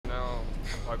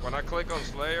Like when I click on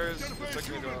Slayers, it took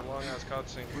me to a long ass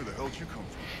cutscene. Where the hell did you come from?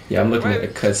 Yeah, I'm looking at a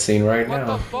cutscene right What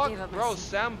the now. fuck? Bro,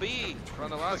 Sam B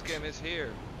from the last game is here.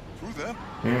 Through them?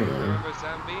 Remember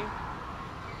Sam B?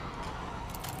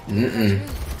 It's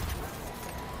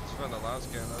from the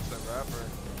last game, that's the rapper.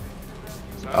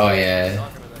 Oh yeah.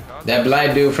 That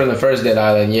black dude from the first Dead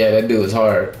Island, yeah, that dude was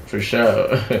hard, for sure.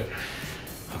 Okay.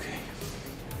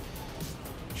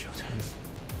 Showtime.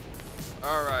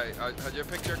 Alright, had you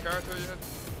picked your character yet?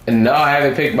 No, I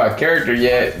haven't picked my character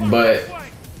yet, but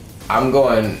I'm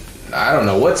going, I don't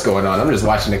know what's going on. I'm just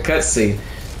watching the cutscene.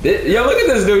 Yo, look at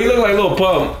this dude, he look like Lil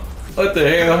Pump. What the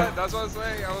hell? Yeah, that's what I'm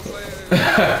saying, I was saying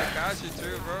Takashi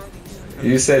too, bro.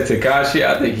 You said Takashi?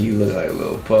 I think he look like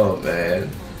Lil Pump, man.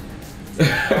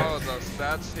 Oh, the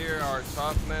stats here are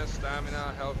toughness,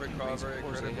 stamina, health recovery,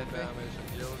 critical damage,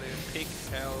 agility, peak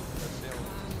health,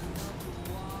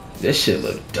 resilience. This shit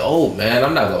look dope, man.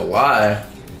 I'm not gonna lie.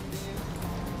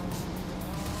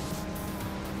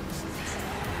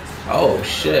 Oh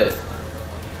shit.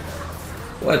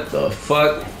 What the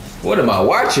fuck? What am I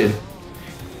watching?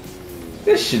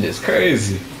 This shit is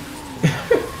crazy. I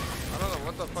don't know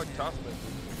what the fuck toughness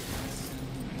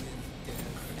is.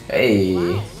 Hey. Wow,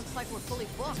 looks like we're fully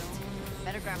booked.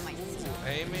 Better grab my seat.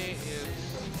 Amy is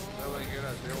really good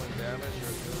at dealing damage.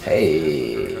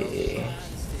 Hey.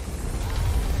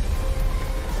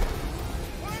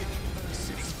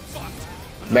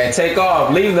 Man, take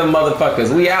off. Leave them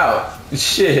motherfuckers. We out.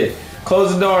 Shit.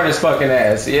 Close the door on his fucking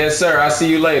ass. Yes, sir. I'll see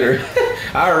you later.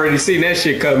 I already seen that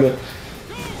shit coming.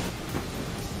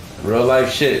 Real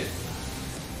life shit.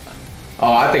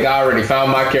 Oh, I think I already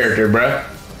found my character, bruh.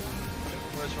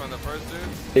 Which one, the first dude?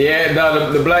 Yeah,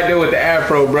 no, the black dude with the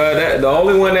afro, bruh. The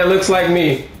only one that looks like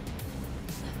me.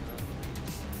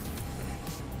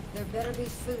 There better be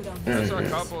food on There's a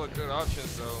couple of good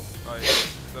options though. Like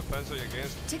depends who you're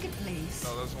against. Ticket, please.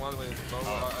 So there's one with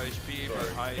low HP but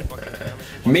high fucking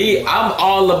damage. Me, I'm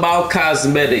all about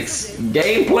cosmetics.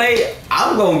 Gameplay,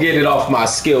 I'm gonna get it off my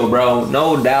skill, bro.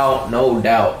 No doubt, no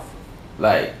doubt.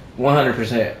 Like,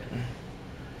 100%.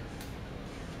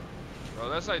 Bro,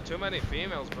 that's like too many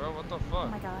females, bro. What the fuck? Oh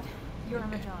my god, you're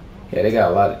Emma John. Yeah, they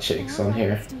got a lot of chicks on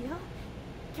here.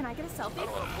 Can I get a selfie? I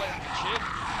don't wanna play with the chick.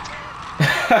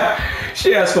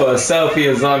 She asked for a selfie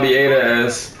of Zombie Ada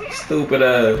ass. Stupid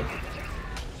ass.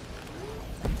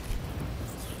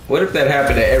 What if that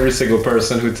happened to every single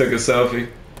person who took a selfie?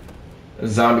 A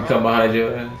zombie come behind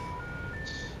your ass.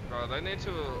 Bro, they need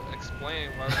to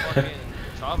explain what fucking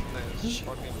toughness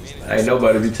fucking meaning. Ain't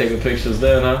nobody be taking pictures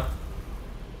then, huh?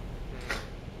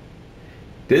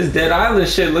 This Dead Island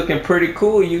shit looking pretty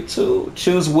cool, you too.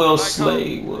 Choose Will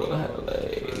Slade. Will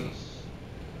Slade.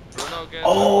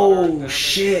 Oh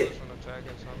shit.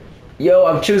 Yo,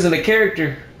 I'm choosing a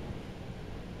character.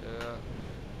 Yeah.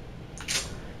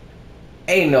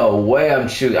 Ain't no way I'm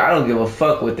choosing. I don't give a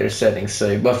fuck what their settings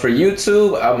say. But for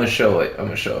YouTube, I'm gonna show it. I'm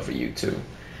gonna show it for YouTube.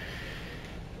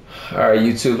 Alright,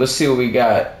 YouTube, let's see what we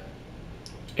got.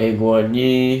 Aguan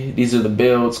Yi. These are the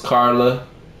builds. Carla.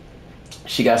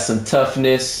 She got some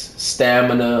toughness,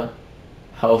 stamina,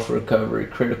 health recovery,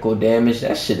 critical damage.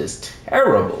 That shit is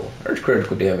terrible. Her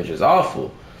critical damage is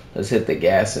awful. Let's hit the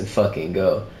gas and fucking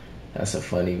go. That's a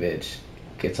funny bitch.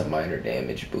 Gets a minor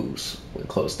damage boost when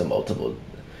close to multiple.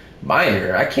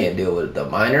 Minor? I can't deal with the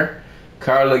minor.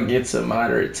 Carla gets a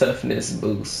moderate toughness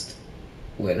boost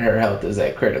when her health is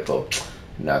at critical.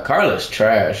 Now Carla's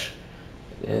trash.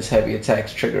 His heavy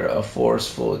attacks trigger a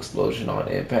forceful explosion on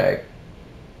impact.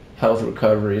 Health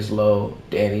recovery is low.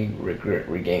 Danny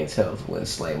regains health when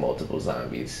slaying multiple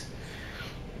zombies.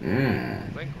 I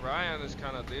think Ryan is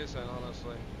kind of decent,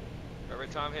 honestly. Every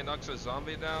time he knocks a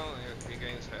zombie down, he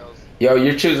gains health. Yo,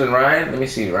 you're choosing Ryan? Let me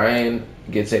see. Ryan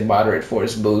gets a moderate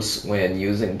force boost when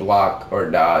using block or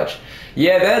dodge.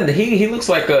 Yeah, he looks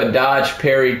like a dodge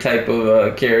parry type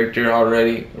of character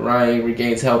already. Ryan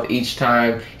regains health each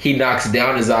time he knocks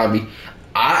down a zombie.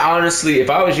 I honestly, if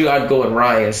I was you, I'd go with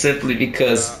Ryan simply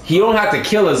because he don't have to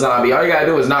kill a zombie. All you gotta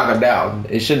do is knock him down.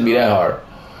 It shouldn't be that hard.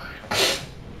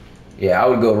 Yeah, I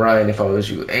would go Ryan if I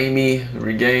was you. Amy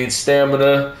regains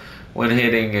stamina when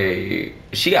hitting a...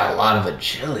 She got a lot of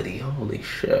agility. Holy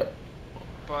shit.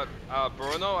 But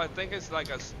Bruno, I think it's like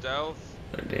a stealth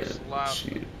slap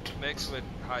mixed with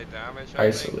high damage.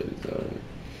 Isolated zombie.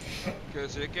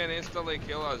 Because you can instantly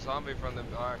kill a zombie from the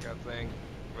back, I think.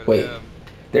 Wait.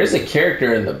 There's a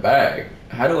character in the back.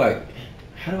 How do I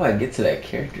get to that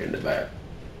character in the back?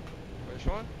 Which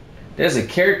one? There's a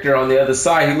character on the other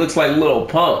side. He looks like Lil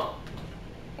Pump.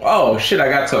 Oh shit! I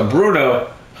got to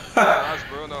Bruno. That's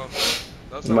Bruno.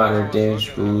 That's minor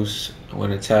damage boost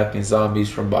when attacking zombies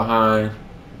from behind.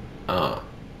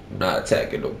 I'm not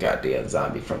attacking no goddamn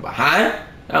zombie from behind.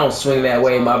 I don't swing that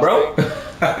way, my bro.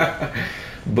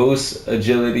 Boosts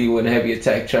agility when heavy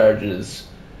attack charges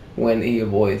when he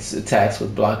avoids attacks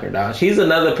with block or dodge. He's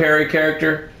another parry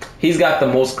character. He's got the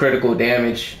most critical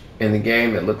damage in the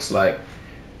game, it looks like.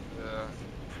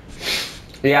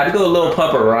 Yeah, I'd go a little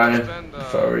pupper, Ryan.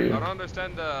 If I were you. I don't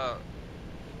understand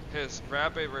his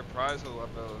rapid reprisal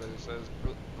ability. It says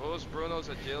boost Bruno's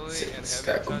agility and heavy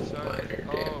Stackable attack minor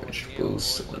charge. damage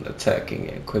boost when attacking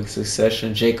in quick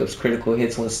succession. Jacob's critical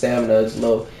hits when stamina is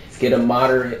low. Get a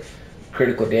moderate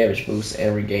critical damage boost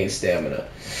and regain stamina.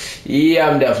 Yeah,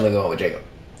 I'm definitely going with Jacob.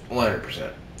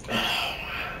 100%.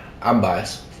 I'm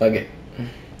biased. Fuck it.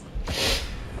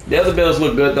 The other builds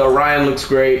look good though. Ryan looks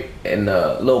great, and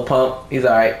Lil Pump, he's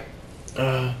alright.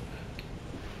 I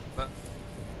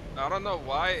don't know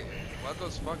why. What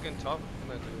does fucking tough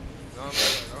gonna do? No, I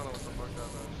don't know what the fuck that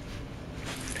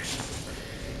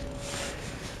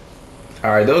does.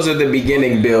 Alright, those are the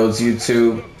beginning builds,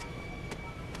 YouTube.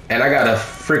 And I got a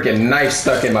freaking knife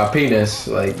stuck in my penis.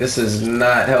 Like, this is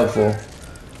not helpful.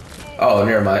 Oh,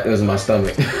 never mind. It was in my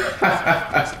stomach.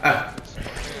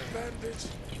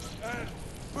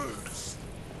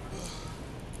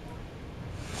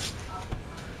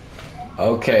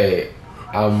 Okay,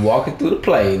 I'm walking through the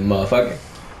plane, motherfucker.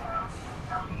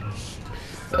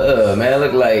 Man,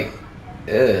 look like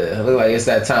it's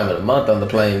that time of the month on the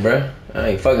plane, bruh. I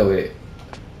ain't fucking with it.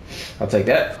 I'll take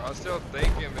that. I was still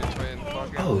thinking between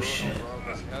fucking Oh, Bruno, shit. bro,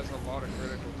 'cause he has a lot of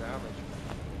critical damage.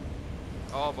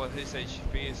 Oh, but his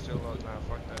HP is still low. Nah,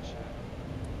 fuck that shit.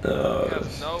 He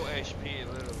has no HP,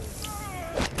 literally.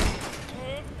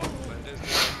 But this dude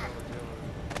has no agility.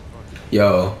 Fuck.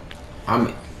 Yo,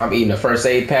 I'm eating a first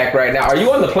aid pack right now. Are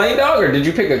you on the plane, dog, or did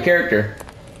you pick a character?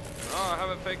 No, I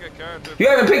haven't picked a character. You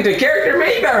haven't picked a character,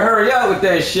 man. You better hurry up with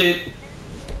that shit.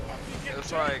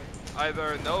 It's like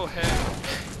either no health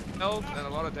and a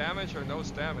lot of damage, or no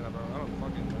stamina, bro. I don't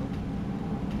fucking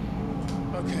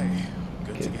know. Okay,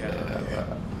 good to get out of here.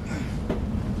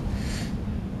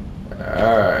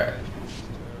 All right.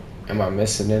 Am I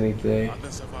missing anything? Other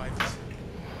survivors.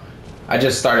 I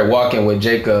just started walking with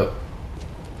Jacob.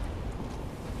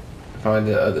 Find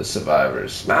the other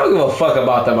survivors. Man, I don't give a fuck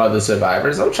about them other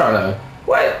survivors. I'm trying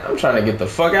to get the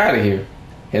fuck out of here.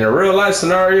 In a real life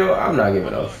scenario, I'm not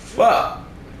giving a fuck.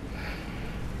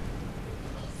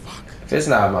 If it's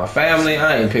not my family,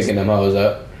 I ain't picking them hoes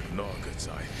up. Not a good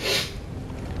sign.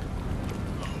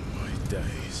 Oh my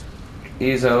days.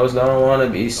 These hoes don't want to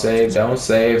be saved. Don't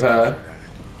save her.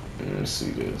 Let's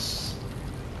see this.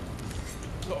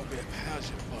 Gotta be a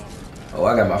passion farmer. Oh,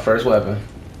 I got my first weapon.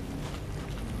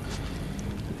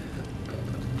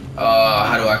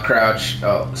 How do I crouch?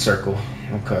 Oh, circle.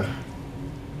 Okay.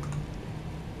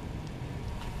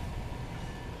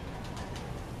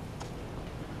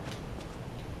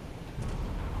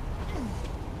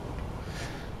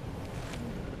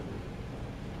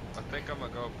 I think I'm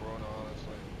gonna go Bruno,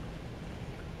 honestly.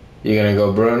 You gonna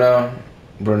go Bruno?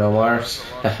 Bruno Mars?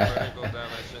 That's a lot of critical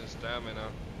damage and stamina.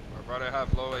 I'd rather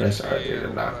have low Press HP. R3 to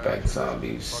and knock rather back have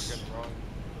zombies. fucking wrong.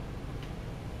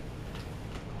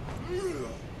 Are you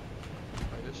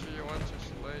sure you want to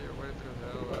slay your way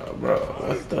through hell? Bro,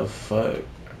 what the fuck?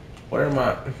 Where am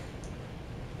I?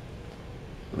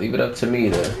 Leave it up to me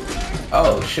to.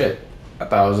 Oh shit! I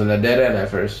thought I was in a dead end at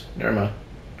first. Never mind.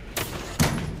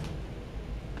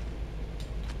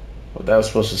 Well, that was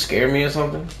supposed to scare me or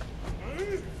something?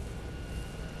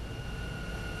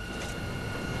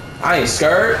 I ain't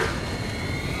scared.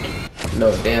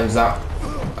 No damn zombie.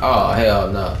 Oh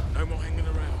hell no! No more hanging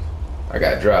around. I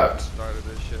got dropped. Started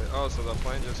this shit. Oh, so the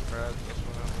plane just crashed. That's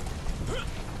what happened.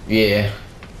 Yeah,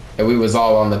 and we was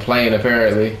all on the plane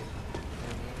apparently.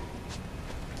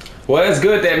 Well, it's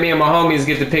good that me and my homies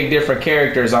get to pick different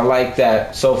characters. I like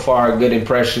that so far. Good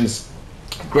impressions.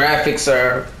 Graphics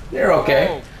they're okay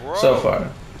Oh, bro. so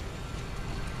far.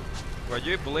 Were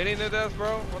you bleeding to death,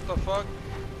 bro? What the fuck?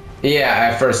 Yeah,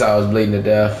 at first I was bleeding to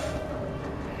death.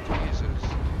 Jesus.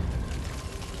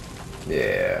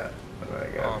 Yeah, I Oh,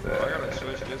 got bro, I gotta that.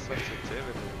 switch this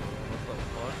sensitivity. What the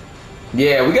fuck?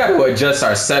 Yeah, we gotta adjust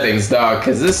our settings, dog,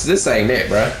 cause this ain't it,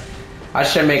 bro. I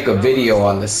should make a video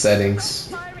on the settings.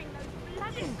 Firing those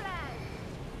bloody flags.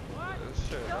 What? This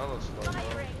shit hella slow, bro.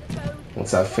 Firing those.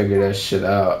 Once I figure that shit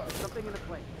out. Something in the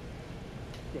plane.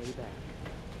 Stay back.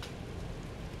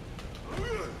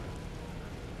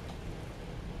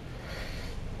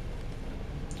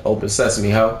 Open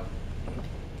sesame, ho.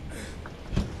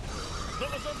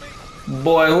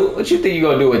 Boy, what you think you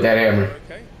gonna do with that hammer?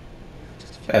 Okay,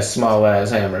 That small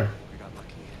ass hammer. We got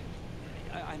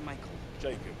lucky. I'm Michael.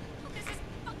 Jacob.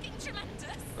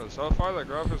 So far the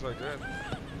graphics are good.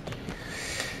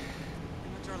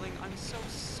 darling. I'm so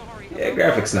sorry. Yeah,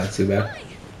 about graphics not too bad.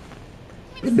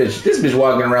 This bitch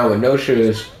walking around with no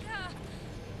shoes.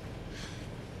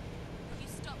 You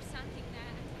stop standing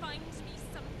there and find me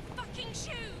some fucking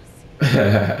shoes.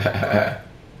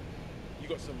 You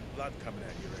got some blood coming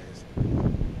out your ears.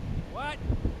 What?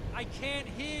 I can't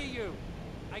hear you.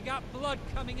 I got blood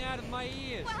coming out of my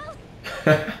ears. Well,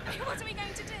 what are we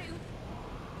going to do?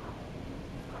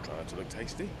 Trying to look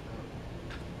tasty.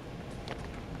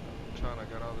 Trying to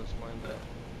get all this mind out.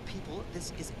 People,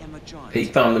 this is Emma Johns. He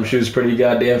found them shoes pretty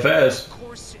goddamn fast. Of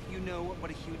course, you know what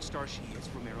a huge star she is.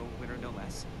 Romero winner, no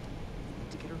less. We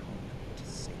need to get her home to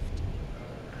safety.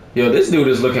 Yo, this dude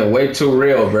is looking way too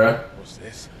real, bruh. What's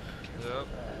this? Yep.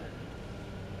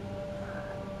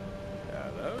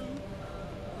 Hello?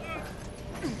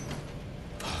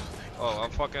 Oh,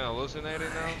 I'm fucking hallucinating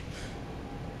now?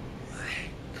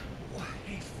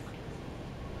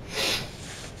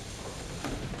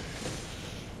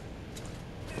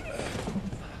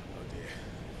 Oh dear.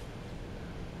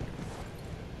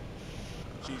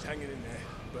 She's hanging in there,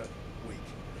 but weak.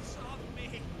 Stop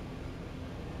me.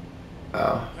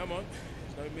 Oh. Come on,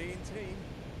 there's no me in team.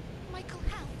 Michael,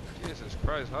 help. Jesus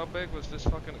Christ, how big was this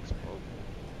fucking explosion?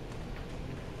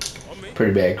 On me.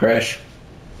 Pretty bad crash.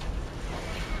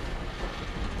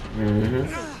 Mm-hmm.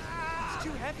 It's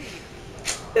too heavy.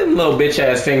 Them little bitch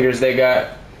ass fingers they got. I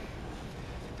think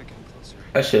they're getting closer.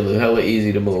 That shit look hella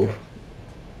easy to move.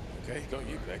 Okay, got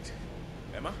you pegged.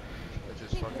 Emma? I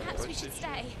just fucking Perhaps we pushed should this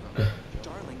stay. shit.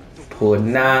 Darling, the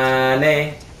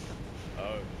Punane.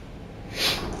 Oh.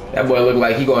 That boy look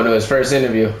like he going to his first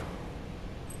interview.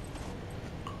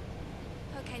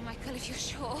 Okay, Michael, if you're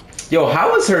sure. Yo,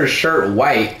 how is her shirt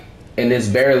white and it's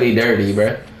barely dirty,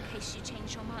 bruh? In case you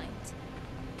change your mind.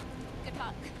 Good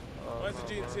luck. Where's the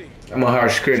GNC? I'm a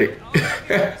harsh critic.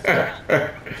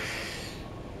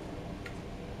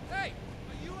 Hey,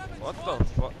 you having What fun? the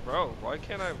fuck, bro? Why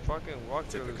can't I fucking walk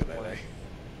through this Typical LA. place?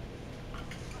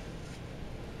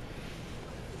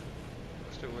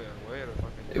 It's too weird. Way to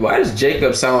fucking. Why does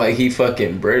Jacob sound like he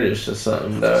fucking British or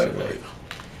something, dog? Like,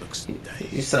 Looks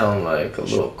you sound like a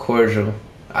little cordial.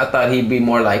 I thought he'd be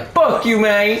more like, fuck you,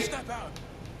 man. Step out.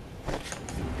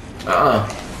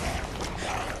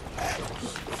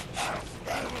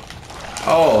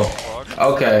 Oh, Fuck.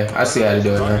 okay. I see how to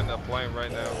do it Fucking now. the plane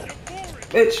right now.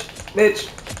 Bitch, bitch,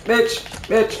 bitch,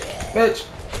 bitch, bitch,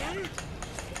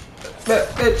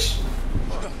 bitch.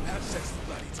 That sets the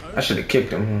bloody tone. I should have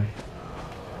kicked him.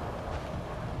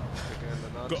 Kicking in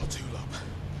the nuts. Got a two-lop.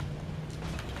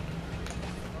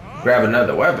 Grab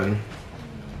another weapon.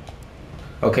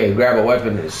 Okay, grab a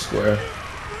weapon is square.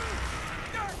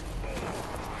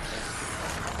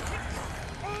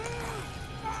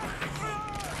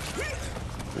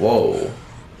 Whoa.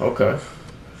 Okay.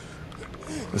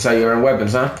 That's how you earn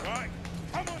weapons, huh? Right.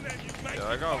 Come on then, you mate. Yeah,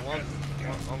 I got only one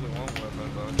weapon,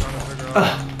 but I'm trying to figure out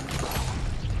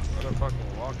where the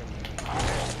fucking walking.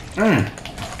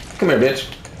 Come here, bitch.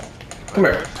 Come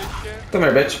here. Push this shit? Come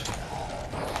here, bitch.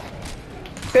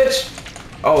 Bitch.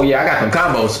 Oh yeah, I got them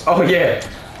combos. Oh yeah.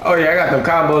 Oh yeah, I got them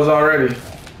combos already.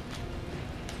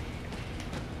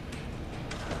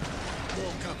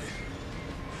 More coming.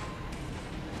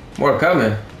 More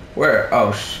coming. Where?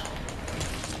 Oh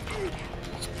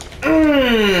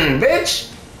bitch.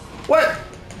 What?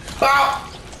 Oh.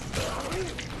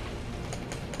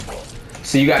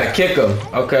 So you gotta kick them.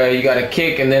 Okay, you gotta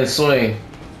kick and then swing.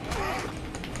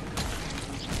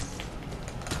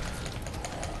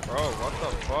 Bro, what the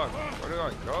fuck? Where do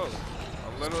I go?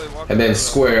 I'm literally walking. And then through the-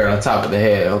 square on top of the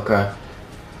head. Okay.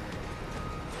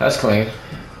 That's clean.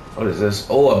 What is this?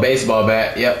 Oh, a baseball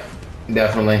bat. Yep.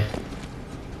 Definitely.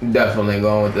 Definitely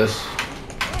going with this.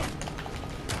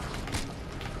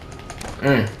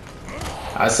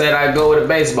 I said I'd go with a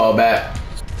baseball bat.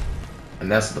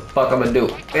 And that's what the fuck I'm gonna do.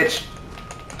 Bitch.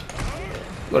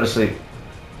 Go to sleep.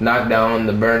 Knock down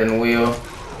the burning wheel.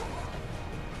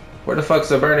 Where the fuck's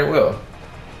the burning wheel?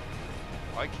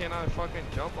 Why can't I fucking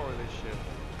jump over this shit?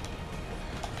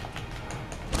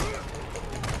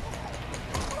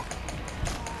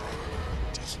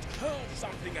 Just hurl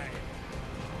something at him.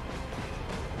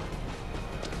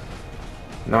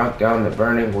 Knock down the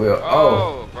burning wheel.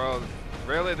 Oh, bro.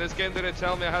 Really? This game didn't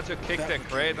tell me I had to kick That the would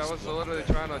crate? give I me was some literally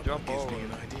there. trying to jump Gives over. me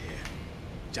an idea.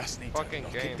 Just need Fucking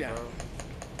to knock game, it down.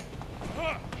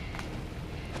 bro.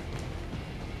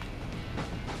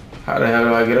 How the hell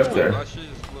do I get up there? My shit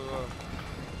just blew up.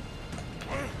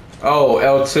 Oh,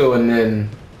 L2 and then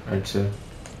R2.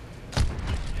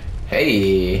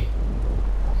 Hey.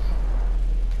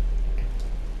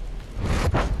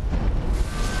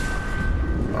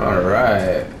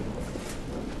 Alright.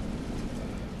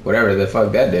 Whatever the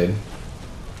fuck that did.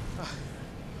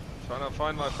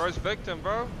 gonna find my first victim,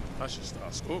 bro. I should start a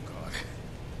scorecard.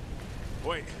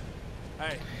 Wait.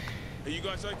 Hey, are you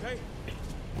guys okay?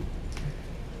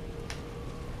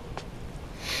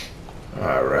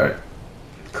 All right.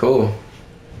 Cool.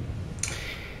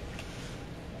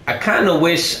 I kind of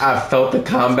wish I felt the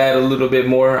combat a little bit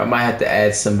more. I might have to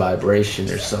add some vibration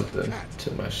or something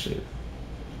to my shit.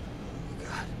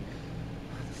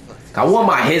 I want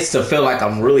my hits to feel like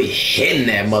I'm really hitting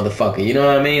that motherfucker. You know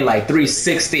what I mean? Like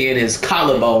 360 in his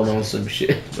collarbone on some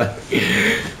shit. Like,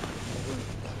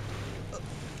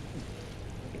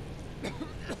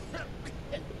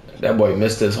 that boy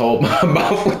missed his whole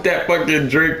mouth with that fucking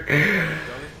drink. You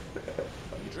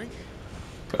drink?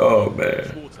 Oh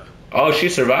man. Oh, she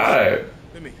survived.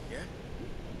 Let me, yeah?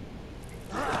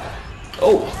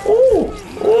 Oh, oh,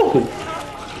 oh.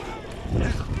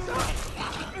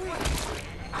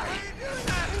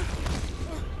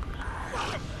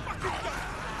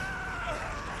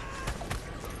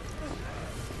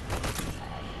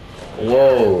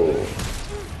 Whoa.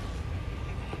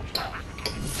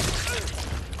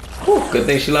 Whew, good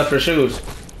thing she left her shoes.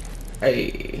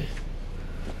 Hey.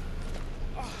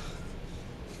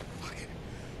 Fuck it.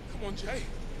 Come on, Jay.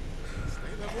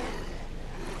 Stay level.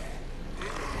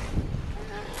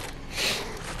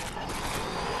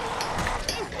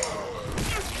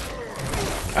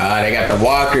 Ah, they got the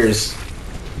walkers.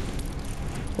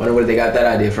 Wonder where they got that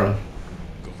idea from.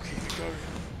 Go keep it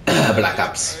going. Black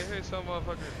Ops. I hear some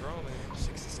motherfuckers droning.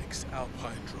 66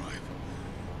 Alpine Drive.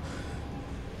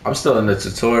 I'm still in the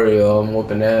tutorial. I'm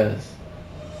whooping ass.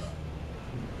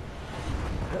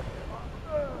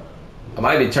 I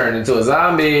might be turned into a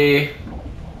zombie.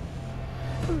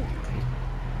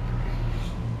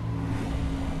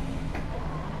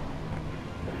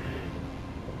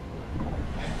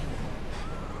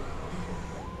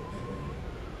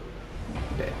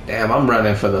 Damn, I'm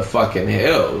running for the fucking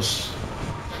hills.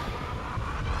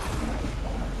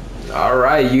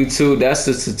 Alright, YouTube, that's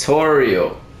the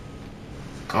tutorial.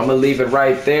 I'm gonna leave it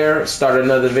right there. Start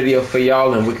another video for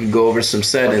y'all and we can go over some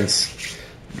settings.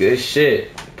 Good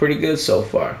shit. Pretty good so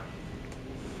far.